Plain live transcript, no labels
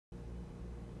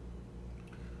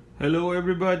Hello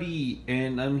everybody,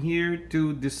 and I'm here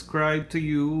to describe to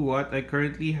you what I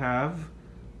currently have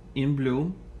in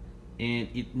bloom, and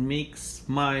it makes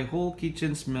my whole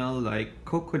kitchen smell like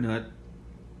coconut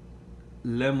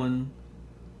lemon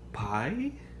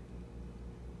pie,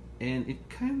 and it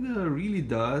kinda really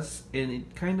does, and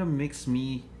it kinda makes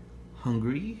me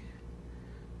hungry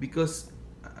because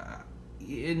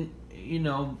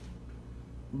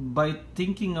by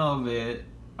thinking of it,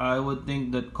 I would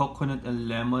think that coconut and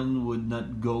lemon would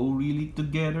not go really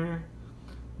together,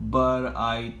 but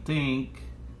I think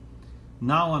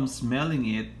now I'm smelling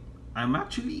it, I'm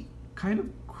actually kind of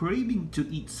craving to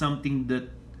eat something that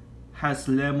has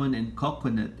lemon and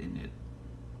coconut in it.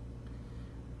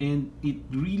 And it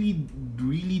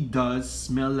really does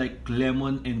smell like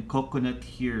lemon and coconut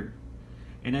here.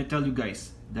 And I tell you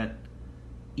guys that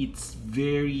it's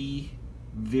very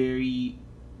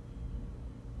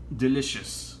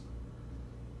delicious,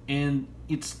 and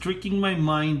it's tricking my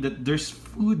mind that there's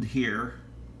food here,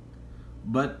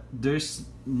 but there's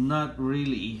not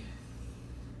really.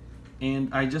 And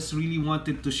I just really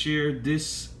wanted to share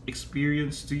this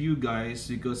experience to you guys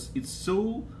because it's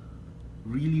so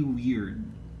really weird,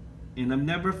 and I've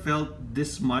never felt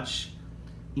this much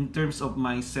in terms of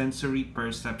my sensory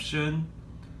perception,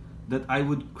 that I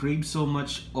would crave so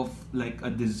much of like a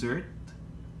dessert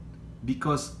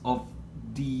because of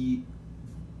the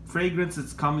fragrance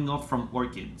that's coming off from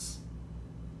orchids.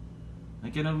 I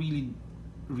cannot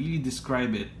really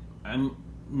describe it.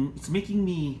 It's making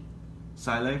me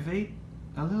salivate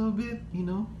a little bit,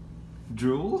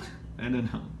 drool. I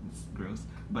don't know, it's gross,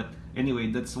 but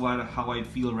anyway, that's how I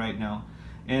feel right now.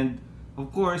 And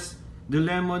of course, the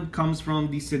lemon comes from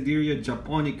the Sedirea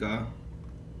japonica.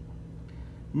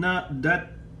 Now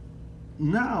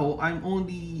I'm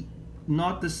only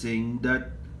noticing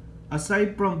that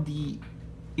aside from the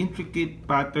intricate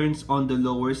patterns on the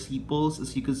lower sepals,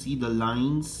 as you can see, the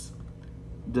lines,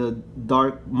 the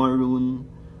dark maroon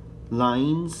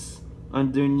lines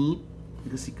underneath,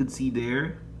 as you can see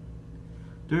there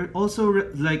are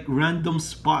also like random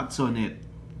spots on it.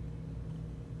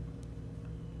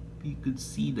 You could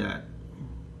see that.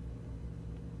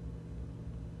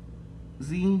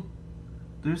 See,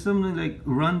 there's some like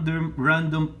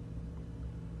random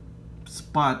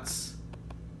spots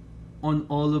on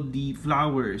all of the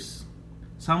flowers.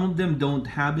 Some of them don't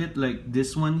have it, like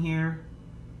this one here,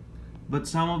 but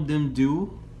some of them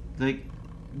do, like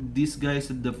these guys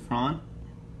at the front.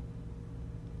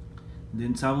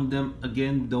 Then some of them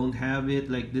again don't have it,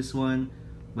 like this one,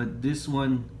 but this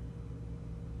one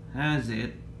has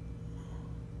it,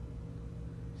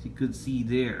 as you could see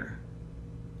there.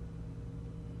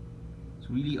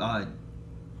 It's really odd.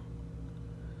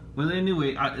 Well,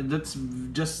 anyway, that's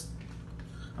just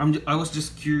I was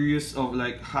just curious of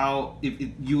like how if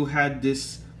you had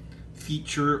this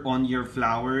feature on your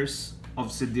flowers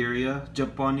of Sedirea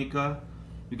japonica,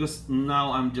 because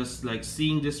now I'm just like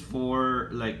seeing this for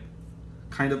like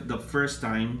kind of the first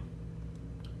time,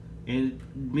 and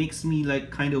it makes me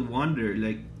like kind of wonder,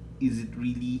 like, is it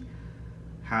really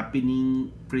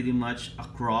happening pretty much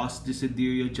across the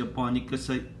Sedirea japonica?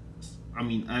 So, I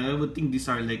mean, I would think these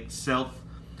are like self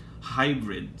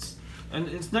hybrids. And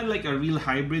it's not like a real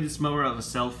hybrid, it's more of a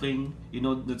selfing.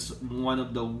 That's one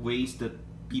of the ways that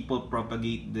people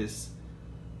propagate this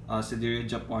Sedirea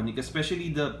japonica, especially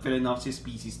the phalaenopsis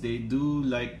species. They do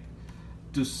like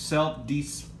to self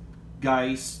these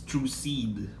guys through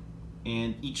seed,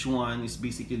 and each one is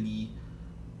basically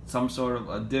some sort of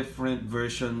a different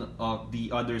version of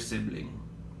the other sibling.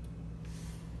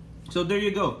 So there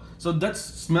you go. So that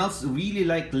smells really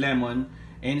like lemon,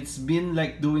 and it's been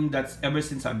like doing that ever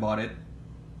since I bought it.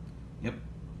 Yep.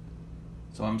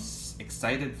 So I'm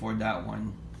excited for that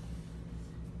one.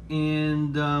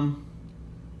 And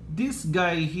this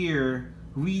guy here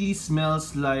really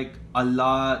smells like a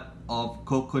lot of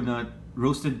coconut,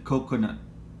 roasted coconut,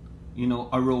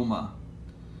 aroma.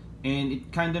 And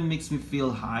it kind of makes me feel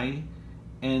high.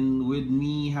 And with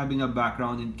me having a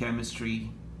background in chemistry,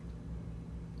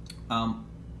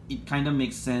 it kind of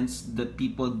makes sense that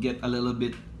people get a little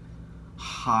bit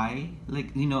high,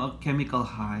 like a chemical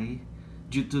high,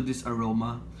 due to this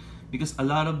aroma. Because a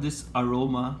lot of this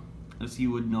aroma, as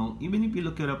you would know, even if you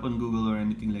look it up on Google or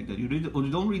anything like that, you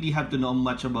don't really have to know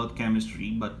much about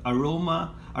chemistry, but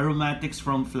aromatics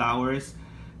from flowers,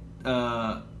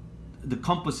 the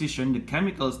composition, the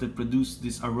chemicals that produce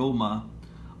this aroma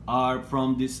are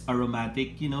from this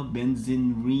aromatic,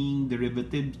 benzene ring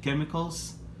derivative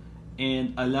chemicals.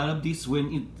 And a lot of these,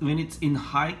 when it's in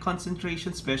high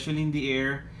concentration, especially in the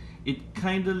air, it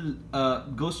kind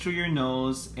of goes through your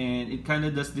nose, and it kind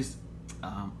of does this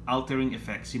altering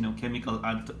effects, chemical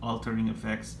altering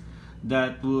effects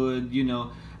that would,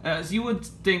 as you would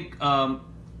think,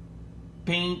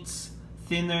 paints,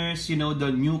 thinners,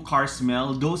 the new car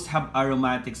smell, those have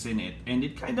aromatics in it, and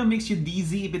it kind of makes you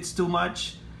dizzy if it's too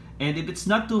much, and if it's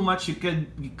not too much, you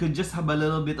could just have a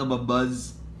little bit of a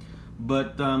buzz.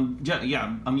 But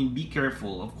yeah, I mean, be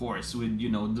careful, of course, with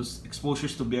those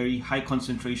exposures to very high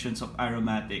concentrations of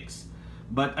aromatics.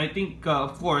 But I think,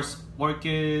 of course,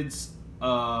 orchids,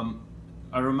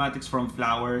 aromatics from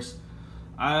flowers,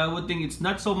 I would think it's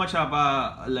not so much of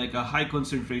a high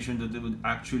concentration that it would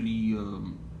actually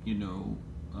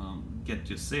get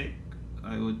you sick,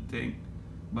 I would think.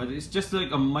 But it's just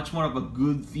like a much more of a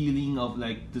good feeling of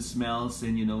like the smells,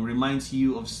 and reminds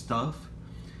you of stuff.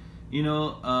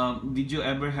 Did you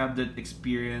ever have that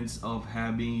experience of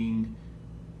having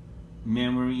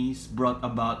memories brought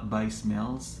about by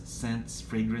smells, scents,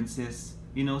 fragrances,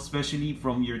 especially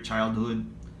from your childhood?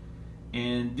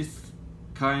 And this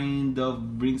kind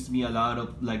of brings me a lot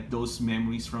of like those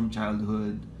memories from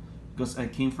childhood, because I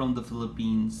came from the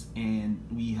Philippines, and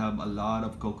we have a lot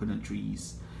of coconut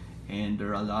trees, and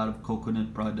there are a lot of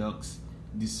coconut products,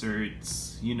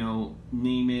 desserts,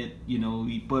 name it,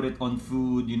 we put it on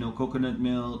food, coconut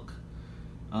milk,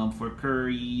 for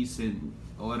curries and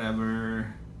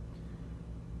whatever.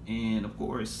 And of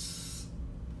course,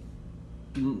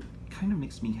 it kind of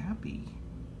makes me happy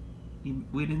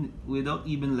without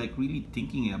even like really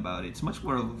thinking about it. It's much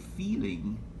more of a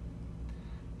feeling.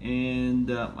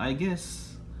 And I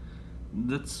guess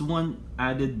that's one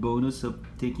added bonus of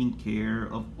taking care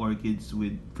of orchids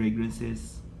with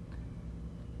fragrances,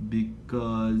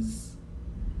 because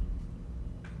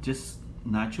just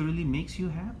naturally makes you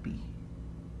happy.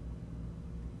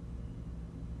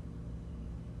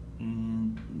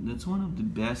 And that's one of the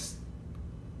best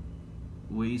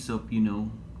ways of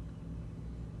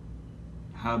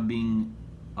having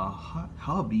a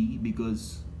hobby,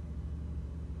 because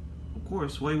of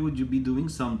course, why would you be doing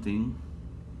something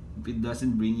if it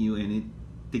doesn't bring you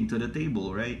anything to the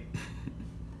table, right?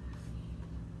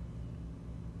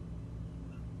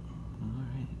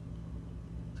 Alright,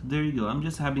 so there you go. I'm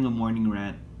just having a morning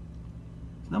rant.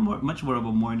 It's not much more of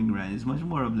a morning rant, it's much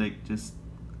more of like just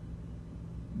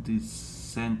these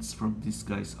scents from these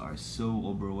guys are so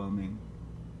overwhelming.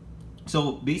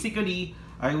 So basically,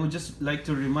 I would just like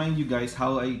to remind you guys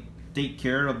how I take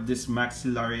care of this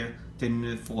Maxillaria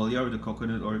tenuifolia, or the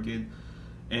coconut orchid.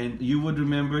 And you would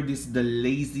remember this, the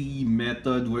lazy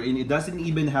method, wherein it doesn't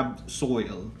even have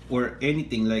soil or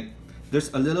anything. Like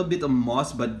there's a little bit of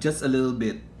moss, but just a little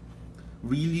bit,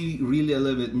 really a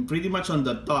little bit, pretty much on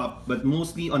the top, but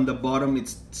mostly on the bottom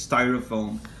it's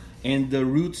styrofoam, and the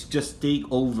roots just take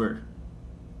over,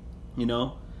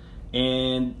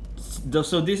 and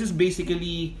so this is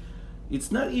basically,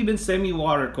 it's not even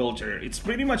semi-water culture, it's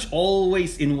pretty much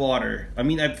always in water. I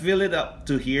mean, I fill it up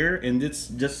to here, and it's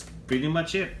just pretty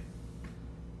much it,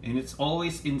 and it's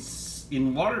always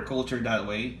in water culture that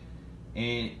way.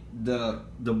 And the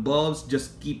bulbs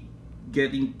just keep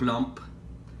getting plump.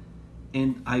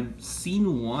 And I've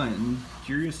seen one,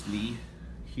 curiously,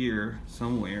 here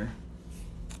somewhere,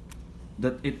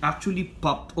 that it actually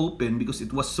popped open because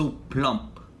it was so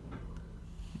plump.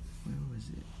 Where was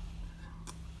it?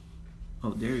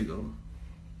 Oh, there you go.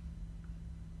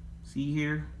 See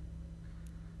here?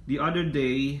 The other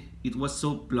day, it was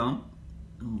so plump.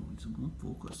 Oh, it's won't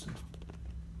focus.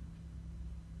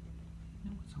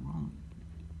 What's wrong?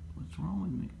 What's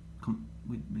wrong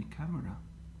with my camera?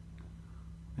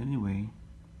 Anyway,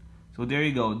 so there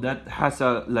you go. That has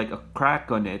like a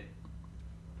crack on it.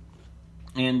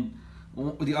 And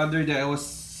the other day I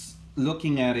was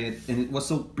looking at it, and it was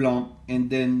so plump, and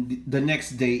then the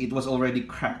next day it was already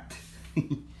cracked.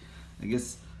 I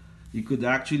guess you could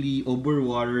actually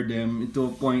overwater them to a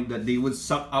point that they would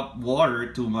suck up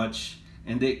water too much,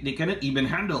 and they cannot even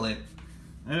handle it.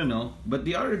 I don't know, but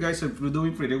the other guys are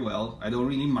doing pretty well. I don't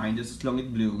really mind, just as long as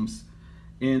it blooms.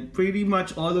 And pretty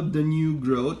much all of the new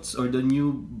growths, or the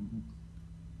new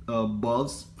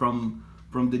bulbs from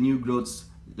the new growths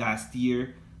last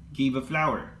year, gave a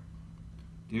flower.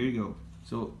 There you go.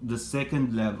 So the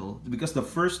second level, because the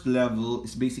first level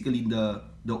is basically the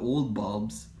old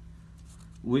bulbs,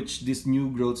 which these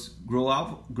new growths grew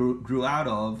out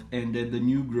of, and then the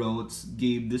new growths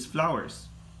gave these flowers.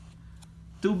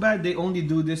 Too bad they only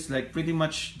do this like pretty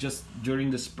much just during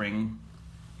the spring,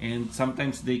 and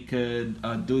sometimes they could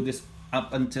do this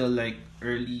up until like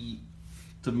early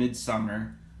to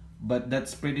midsummer, but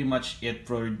that's pretty much it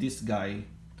for this guy,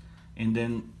 and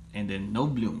then no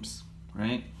blooms,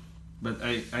 right? But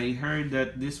I heard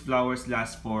that these flowers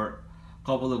last for a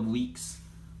couple of weeks,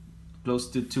 close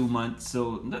to 2 months,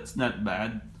 so that's not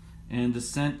bad. And the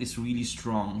scent is really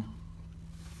strong.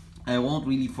 I won't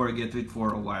really forget it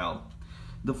for a while.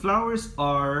 The flowers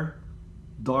are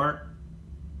dark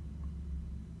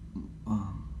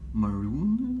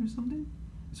maroon or something.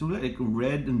 So like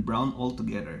red and brown all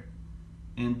together.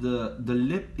 And the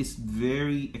lip is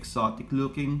very exotic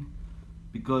looking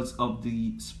because of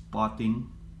the spotting.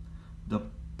 The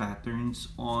patterns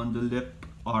on the lip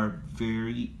are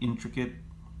very intricate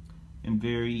and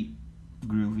very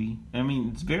groovy. I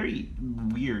mean, it's very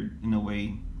weird in a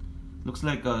way. Looks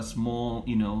like a small,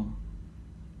 you know,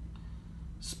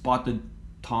 spotted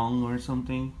tongue or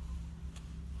something.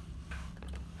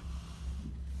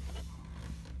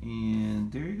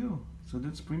 And there you go. So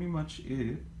that's pretty much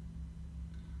it.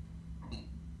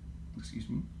 Excuse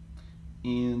me.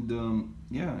 And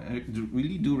yeah, I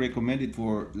really do recommend it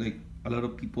for like a lot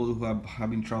of people who are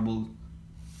having trouble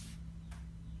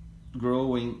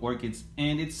growing orchids.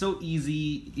 And it's so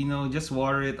easy, you know, just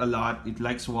water it a lot. It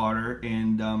likes water.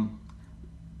 And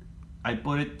I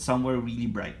put it somewhere really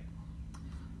bright.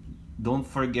 Don't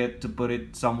forget to put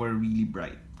it somewhere really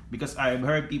bright, because I've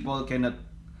heard people cannot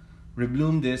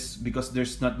rebloom this because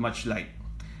there's not much light.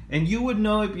 And you would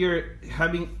know if you're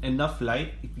having enough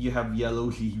light if you have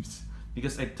yellow leaves,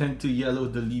 because I tend to yellow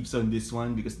the leaves on this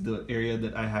one because the area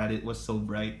that I had it was so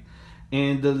bright.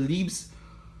 And the leaves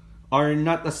are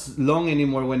not as long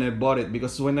anymore when I bought it,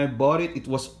 because when I bought it, it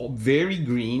was very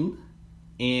green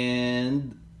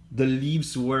and the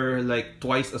leaves were like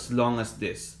twice as long as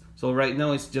this. So right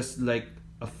now it's just like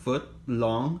a foot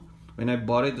long. When I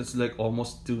bought it, it's like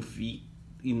almost 2 feet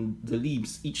in the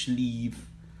leaves. Each leaf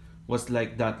was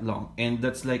like that long, and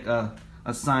that's like a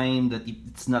sign that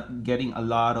it's not getting a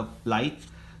lot of light.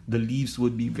 The leaves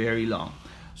would be very long.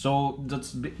 So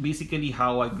that's basically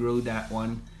how I grow that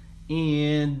one.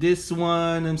 And this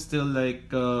one, I'm still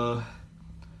like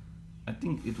I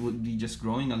think it would be just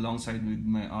growing alongside with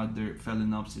my other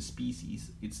phalaenopsis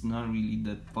species. It's not really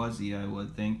that fuzzy, I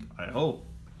would think, I hope.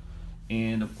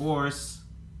 And of course,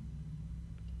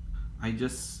 I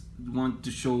just want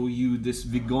to show you this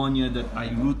begonia that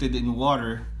I rooted in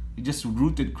water. It just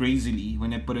rooted crazily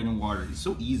when I put it in water. It's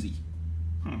so easy.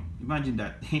 Imagine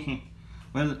that.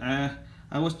 Well,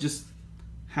 I was just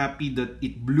happy that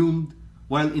it bloomed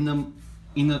while in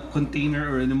a container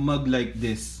or in a mug like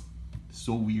this.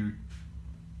 So weird.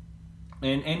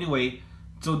 And anyway,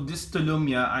 so this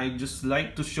Tolumnia, I just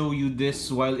like to show you this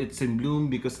while it's in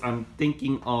bloom, because I'm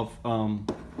thinking of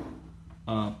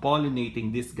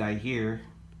pollinating this guy here.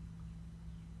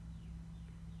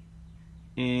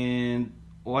 And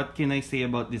what can I say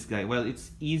about this guy? Well, it's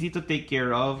easy to take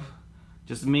care of.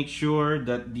 Just make sure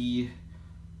that the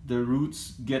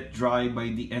roots get dry by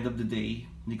the end of the day,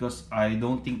 because I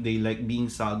don't think they like being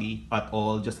soggy at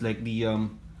all. Just like the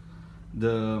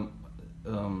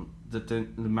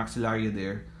Maxillaria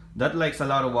there, that likes a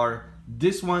lot of water.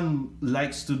 This one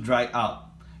likes to dry out.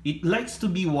 It likes to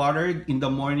be watered in the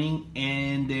morning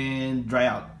and then dry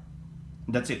out.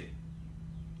 That's it.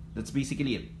 That's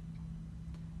basically it.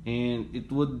 And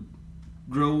it would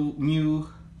grow new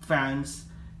fans,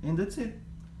 and that's it.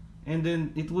 And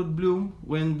then it would bloom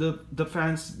when the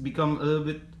fans become a little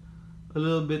bit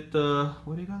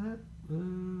what do you call that,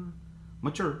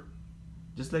 mature,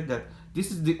 just like that.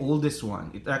 This is the oldest one.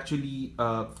 It actually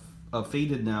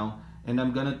faded now, and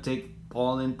I'm gonna take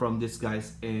pollen from these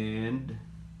guys and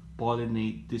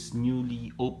pollinate these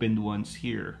newly opened ones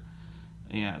here.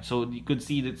 Yeah, so you could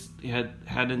see that it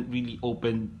hadn't really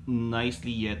opened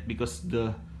nicely yet, because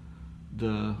the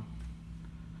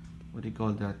what do you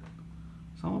call that,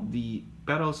 some of the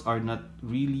petals are not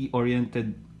really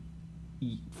oriented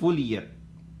fully yet,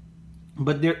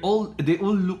 but they all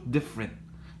look different.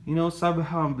 You know, some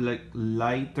have like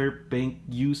lighter pink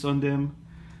hues on them,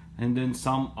 and then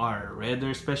some are redder,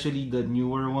 especially the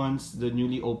newer ones, the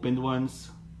newly opened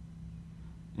ones.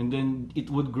 And then it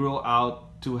would grow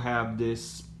out to have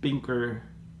this pinker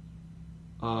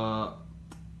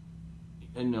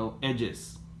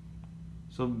edges.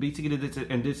 So basically that's it,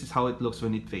 and this is how it looks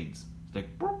when it fades. It's like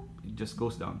it just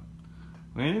goes down.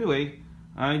 Well, anyway,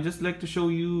 I just like to show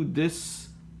you this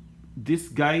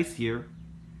guys here,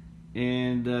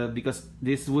 and because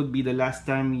this would be the last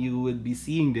time you would be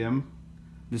seeing them.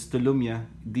 This Tolumnia,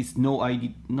 this no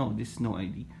ID, no, this is no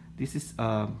ID. This is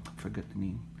I forgot the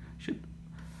name.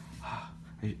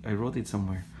 I wrote it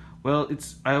somewhere. Well,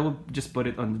 I will just put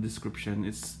it on the description.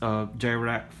 It's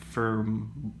Jairak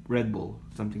from Red Bull,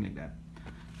 something like that.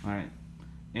 All right,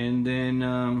 and then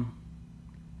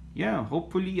yeah,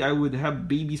 hopefully I would have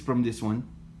babies from this one,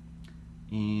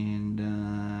 and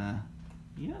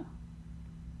yeah,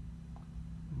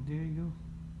 there you go.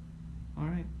 All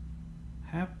right.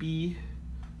 Happy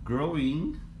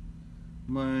growing,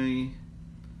 my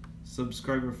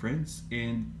subscriber friends,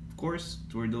 and of course,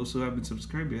 for those who haven't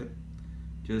subscribed yet,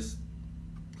 just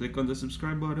click on the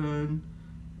subscribe button,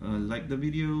 like the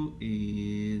video,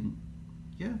 and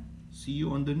yeah, see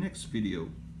you on the next video.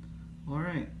 All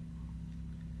right.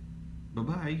 Bye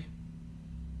bye.